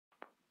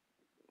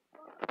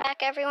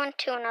back, everyone,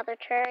 to another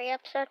Terraria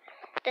episode.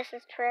 This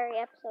is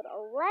Terraria episode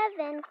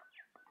 11,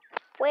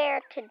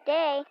 where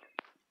today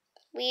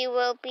we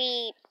will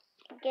be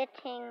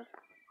getting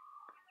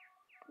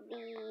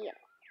the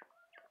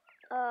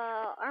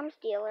arms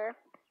dealer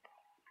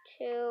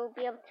to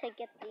be able to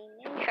get the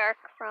mini shark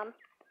from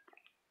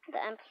the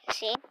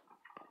NPC.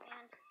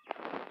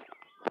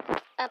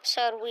 And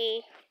episode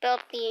we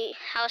built the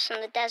house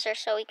in the desert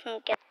so we can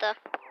get the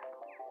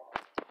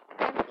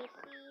NPCs,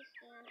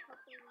 and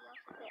hopefully we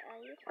also get a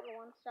useful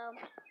one so we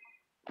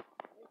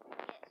can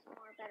get some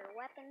more better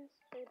weapons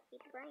to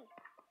defeat the brain.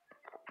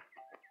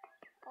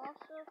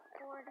 Also,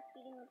 for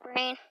defeating the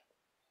brain,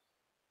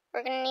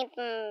 we're gonna need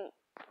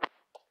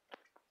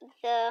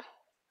the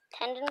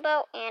tendon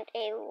bow and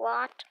a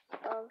lot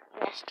of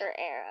jester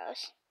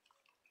arrows.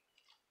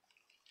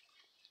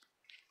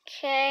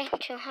 Okay,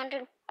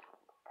 200,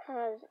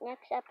 because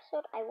next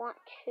episode I want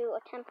to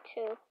attempt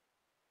to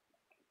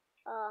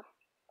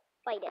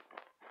fight it.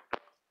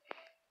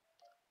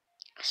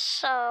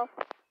 So I'm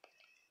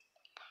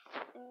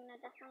gonna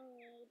definitely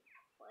need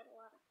quite a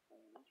lot of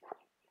things.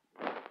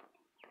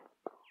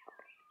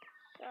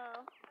 So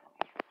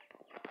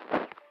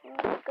I'm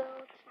gonna go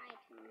try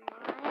to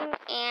mine,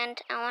 and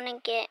I want to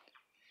get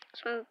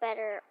some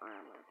better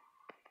armor.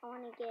 I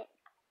want to get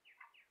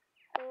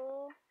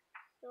full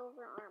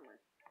silver armor.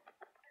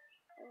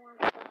 I want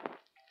the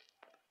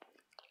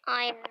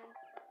iron,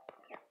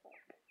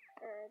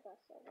 or the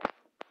silver.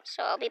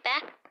 So I'll be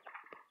back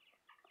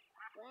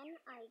when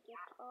I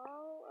get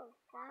all of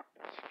that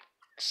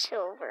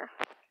silver.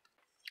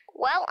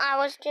 Well, I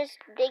was just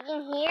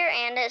digging here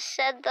and it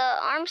said the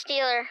arms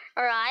dealer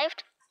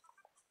arrived.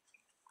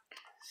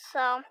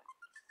 So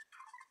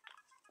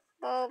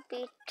we'll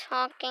be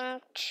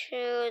talking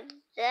to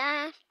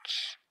that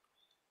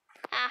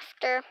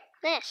after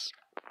this.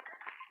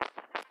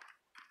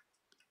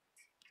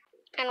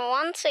 And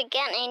once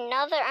again,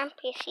 another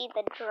NPC,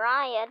 the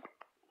Dryad,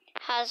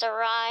 has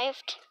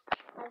arrived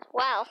as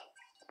well.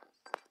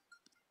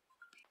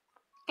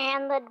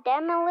 And the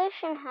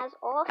Demolition has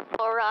also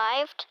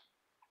arrived.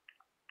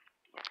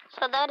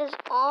 So that is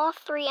all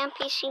 3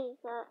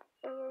 NPCs that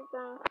we're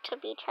going to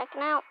be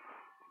checking out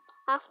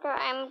after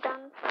I'm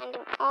done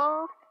finding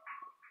all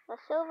the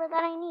silver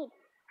that I need.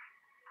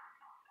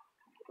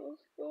 Is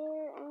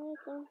there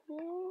anything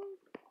here?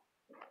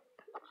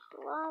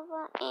 Just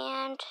lava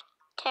and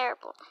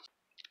terrible.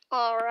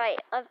 Alright,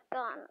 I've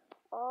gotten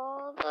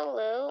all the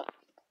loot,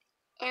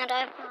 and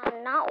I've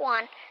gotten not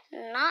 1,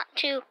 not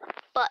 2,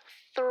 but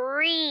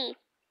 3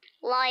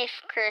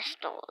 life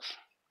crystals.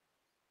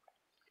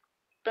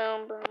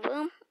 Boom, boom,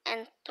 boom,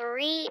 and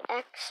 3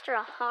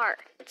 extra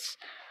hearts.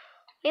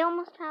 We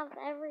almost have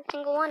every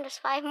single one, just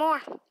 5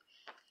 more.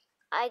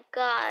 I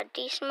got a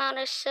decent amount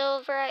of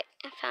silver, I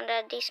found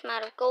a decent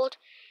amount of gold,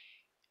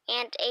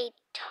 and a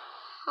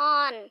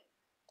ton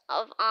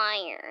of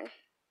iron.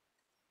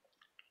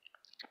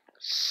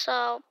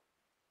 So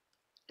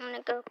I'm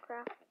gonna go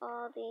craft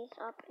all these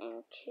up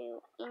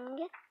into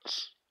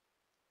ingots.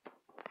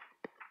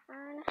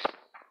 Furnace.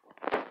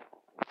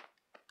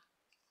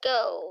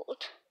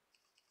 Gold.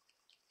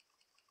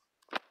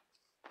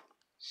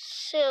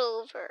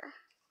 Silver.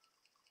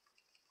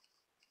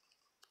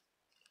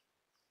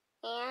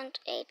 And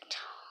a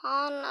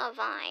ton of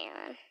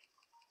iron.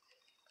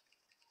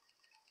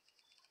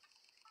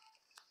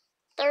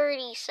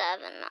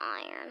 37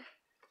 iron.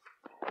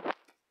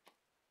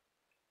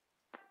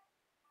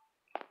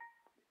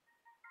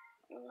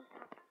 We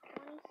have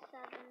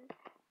 27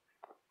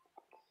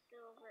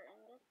 silver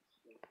ingots.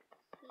 We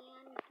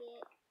can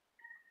get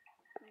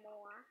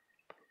more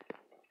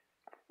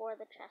for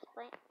the chest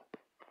plate.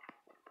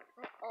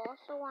 I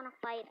also want to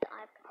fight the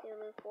Eye of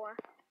Cthulhu for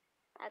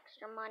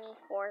extra money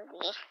for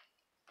the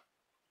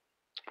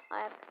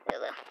Eye of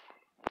Cthulhu.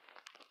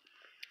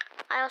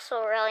 I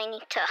also really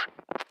need to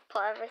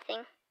put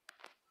everything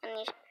in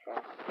these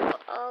chests, so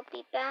I'll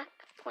be back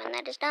when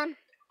that is done.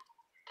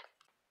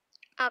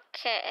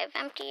 Okay, I've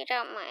emptied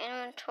out my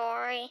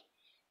inventory,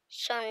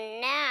 so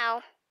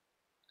now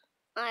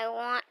I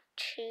want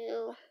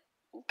to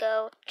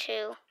go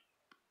to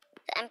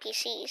the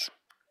NPCs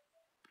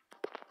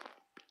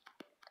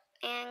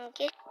and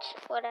get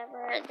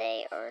whatever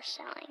they are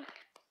selling.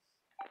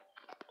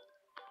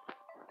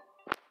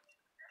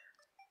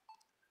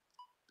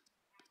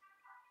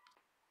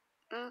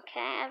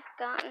 Okay, I've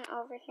gotten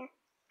over here.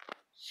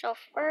 So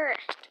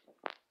first,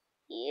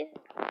 you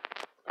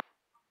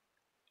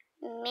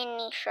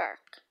mini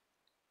shark.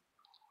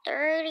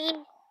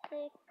 36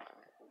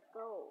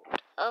 gold.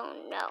 Oh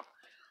no.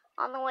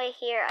 On the way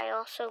here, I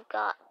also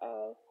got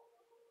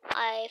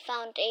I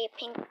found a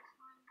pink one,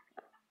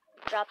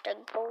 dropped a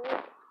gold, and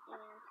 9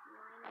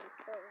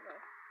 silver.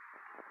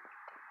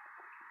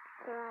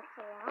 So that's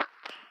a lot.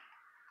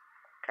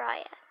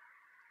 Dryad.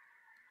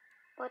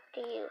 What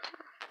do you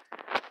have?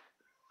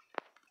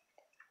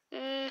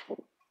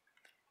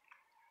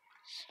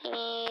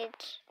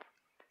 Seeds.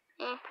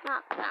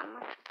 Not that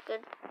much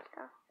good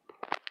stuff.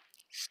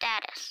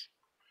 Status.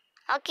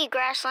 Lucky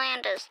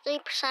Grassland is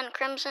 3%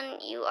 crimson.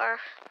 You are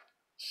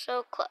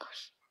so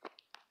close.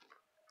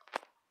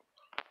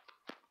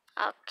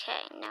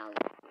 Okay, now.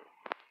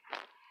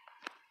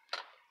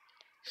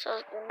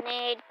 So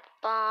grenade,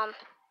 bomb,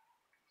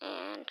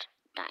 and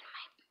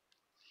dynamite.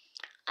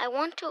 I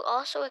want to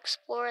also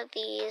explore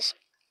these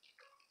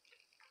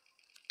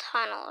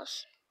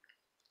tunnels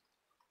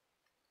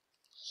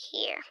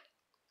here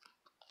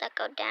that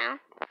go down.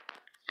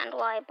 And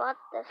why I bought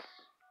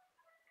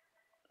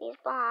these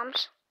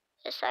bombs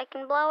is so I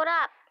can blow it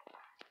up.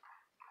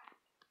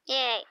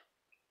 Yay.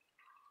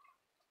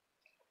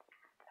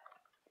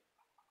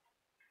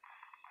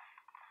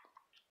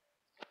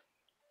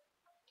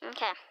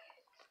 Okay.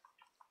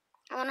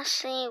 I want to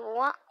see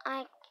what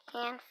I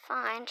can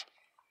find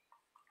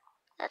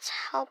that's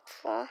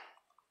helpful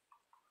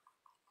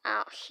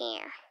out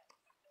here.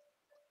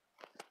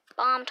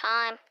 Bomb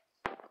time.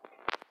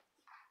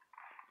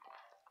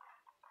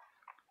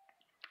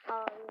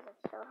 Oh, these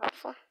are so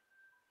helpful.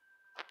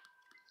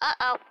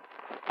 Uh-oh.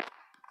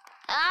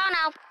 Oh,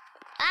 no.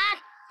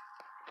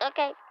 Ah!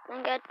 Okay,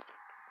 I'm good.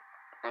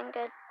 I'm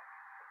good.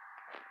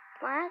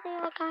 Why are they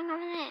all going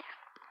over there?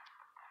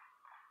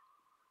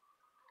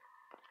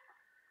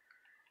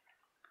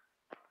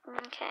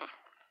 Okay.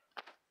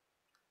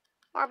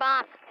 More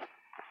bomb.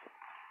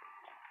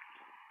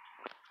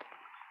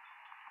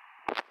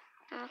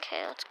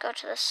 Okay, let's go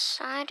to the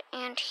side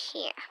and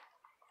here.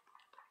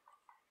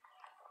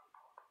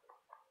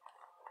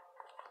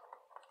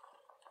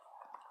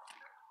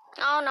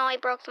 Oh no, I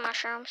broke the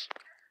mushrooms.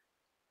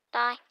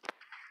 Die.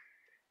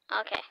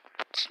 Okay,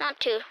 it's not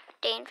too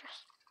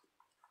dangerous.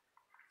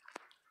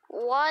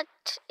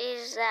 What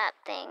is that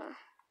thing?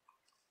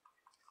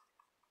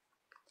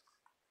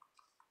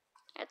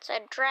 It's a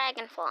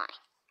dragonfly.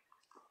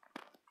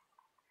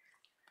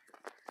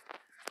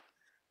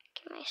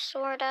 Get my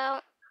sword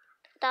out.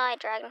 Die,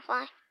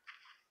 dragonfly.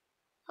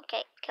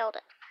 Okay, killed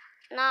it.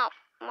 No,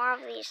 more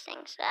of these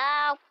things.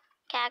 Ow!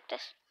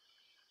 Cactus.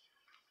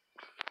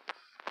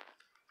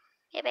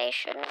 Maybe I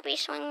shouldn't be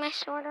swinging my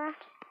sword around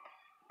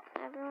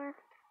everywhere.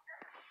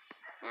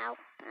 Ow,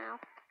 ow.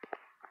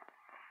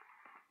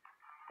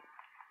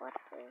 What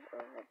is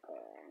over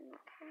there?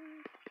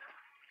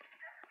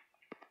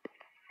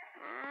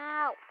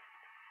 Ow!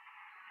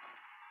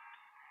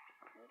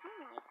 I don't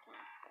like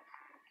cactuses.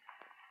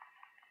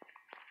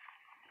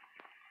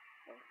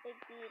 There's big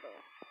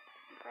beetles.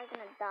 I'm probably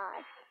gonna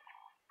die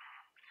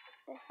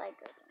if I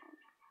go down.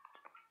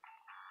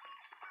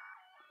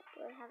 Do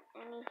I have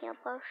any heal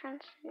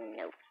potions?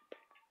 Nope.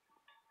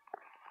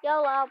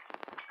 YOLO!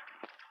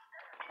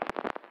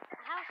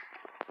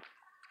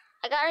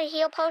 I got a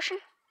heal potion.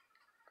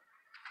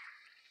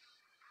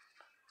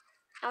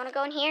 I want to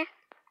go in here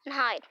and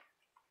hide.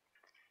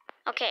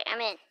 Okay,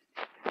 I'm in.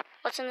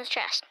 What's in this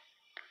chest?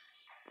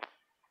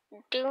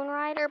 Dune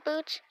Rider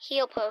boots,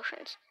 heal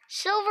potions.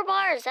 Silver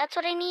bars, that's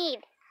what I need.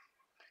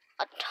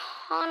 A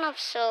ton of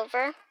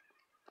silver.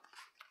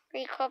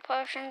 Recoil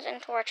potions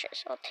and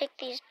torches. I'll take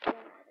these Dune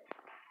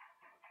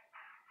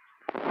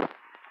Riders.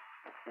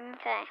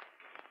 Okay.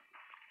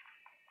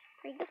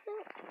 Pretty good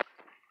loot.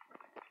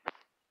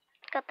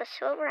 Got the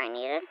silver I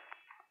needed.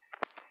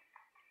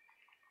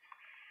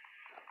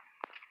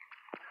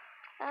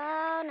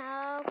 Oh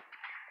no.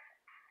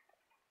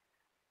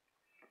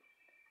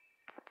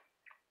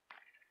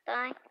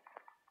 Die.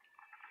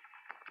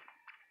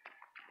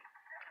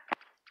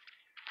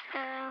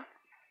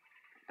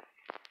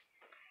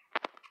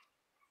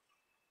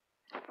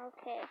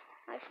 Okay,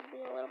 I should be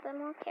a little bit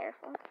more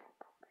careful.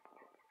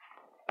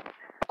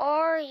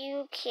 Are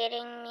you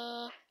kidding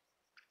me?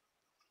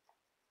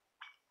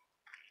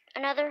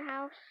 Another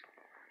house?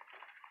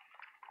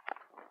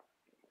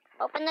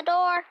 Open the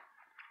door!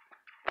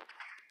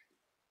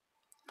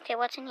 Okay,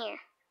 what's in here?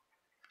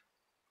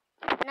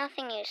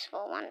 Nothing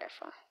useful.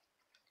 Wonderful.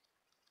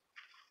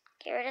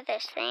 Get rid of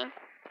this thing.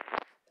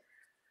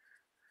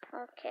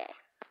 Okay.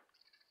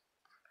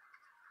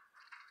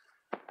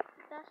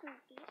 Got some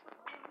decent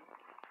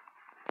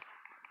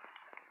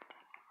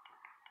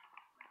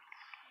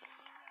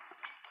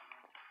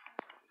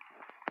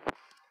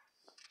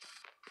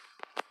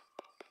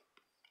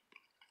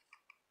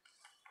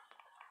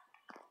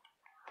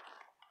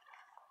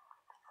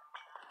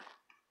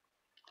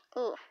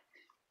Ooh,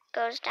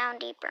 goes down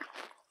deeper.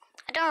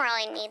 I don't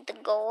really need the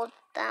gold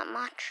that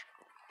much.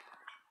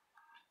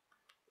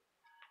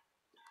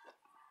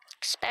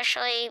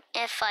 Especially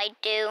if I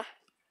do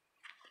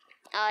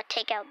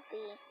take out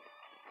the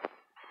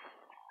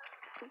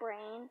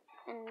brain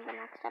in the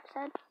next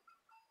episode.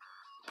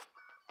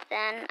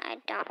 Then I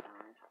don't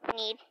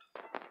need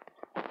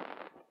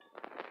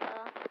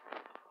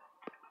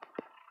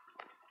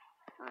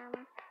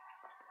armor.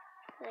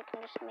 So I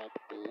can just make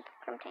the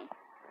protein.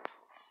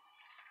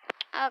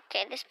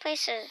 Okay, this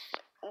place is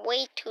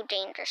way too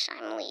dangerous.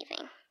 I'm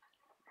leaving.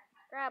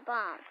 Grab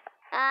bomb.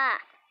 Ah!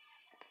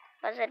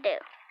 What does it do?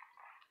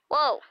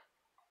 Whoa!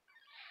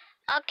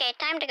 Okay,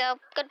 time to go.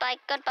 Goodbye,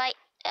 goodbye.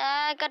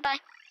 Goodbye.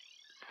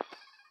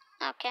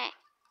 Okay.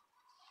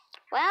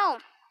 Well,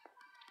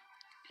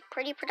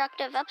 pretty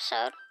productive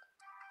episode.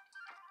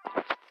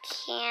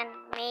 Can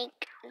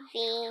make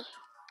the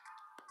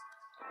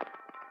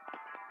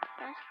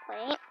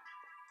breastplate.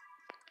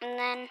 And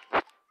then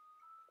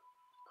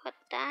put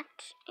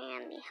that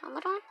and the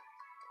helmet on.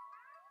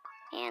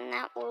 And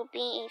that will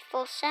be a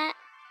full set.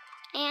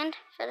 And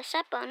for the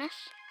set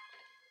bonus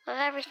of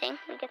everything,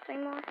 we get 3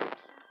 more. So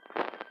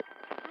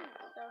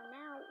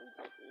now we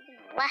take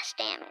even less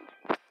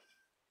damage.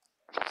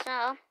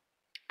 So,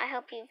 I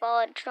hope you've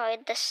all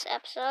enjoyed this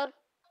episode.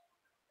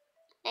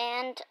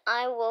 And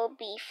I will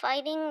be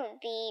fighting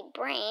the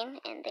brain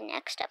in the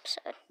next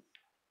episode.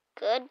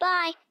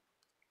 Goodbye!